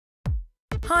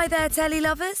Hi there, telly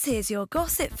lovers. Here's your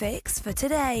gossip fix for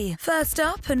today. First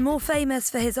up, and more famous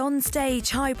for his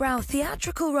on-stage highbrow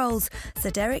theatrical roles,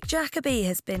 Sir Derek Jacobi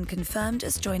has been confirmed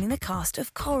as joining the cast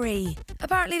of Corrie.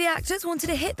 Apparently the actor's wanted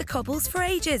to hit the cobbles for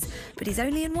ages, but he's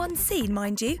only in one scene,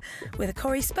 mind you, with a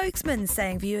Corrie spokesman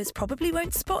saying viewers probably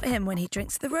won't spot him when he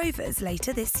drinks the Rovers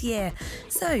later this year.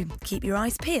 So keep your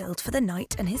eyes peeled for the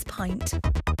knight and his pint.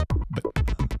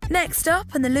 Next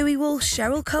up, and the Walsh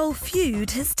and Cheryl Cole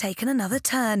feud has taken another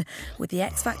turn, with the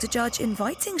X Factor judge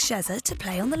inviting Shezza to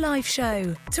play on the live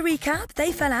show. To recap,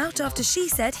 they fell out after she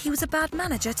said he was a bad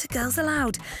manager to Girls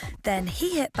Aloud. Then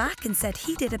he hit back and said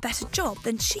he did a better job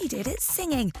than she did at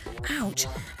singing. Ouch.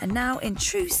 And now, in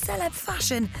true celeb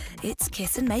fashion, it's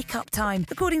kiss and make up time.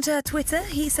 According to her Twitter,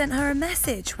 he sent her a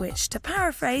message, which, to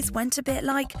paraphrase, went a bit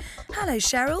like, "Hello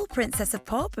Cheryl, Princess of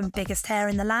Pop and biggest hair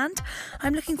in the land.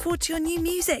 I'm looking forward to your new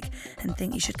music and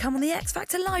think you should come on the X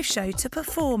Factor live show to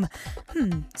perform."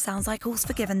 Sounds like all's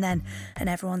forgiven then, and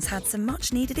everyone's had some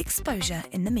much needed exposure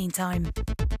in the meantime.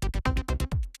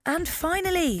 And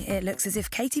finally, it looks as if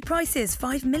Katie Price's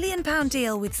 £5 million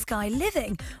deal with Sky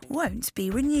Living won't be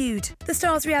renewed. The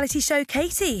Star's reality show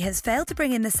Katie has failed to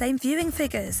bring in the same viewing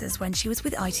figures as when she was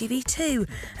with ITV2,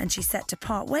 and she's set to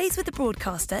part ways with the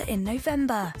broadcaster in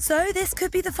November. So this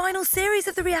could be the final series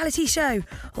of the reality show,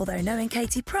 although knowing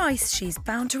Katie Price, she's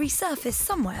bound to resurface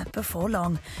somewhere before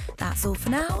long. That's all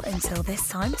for now, until this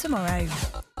time tomorrow.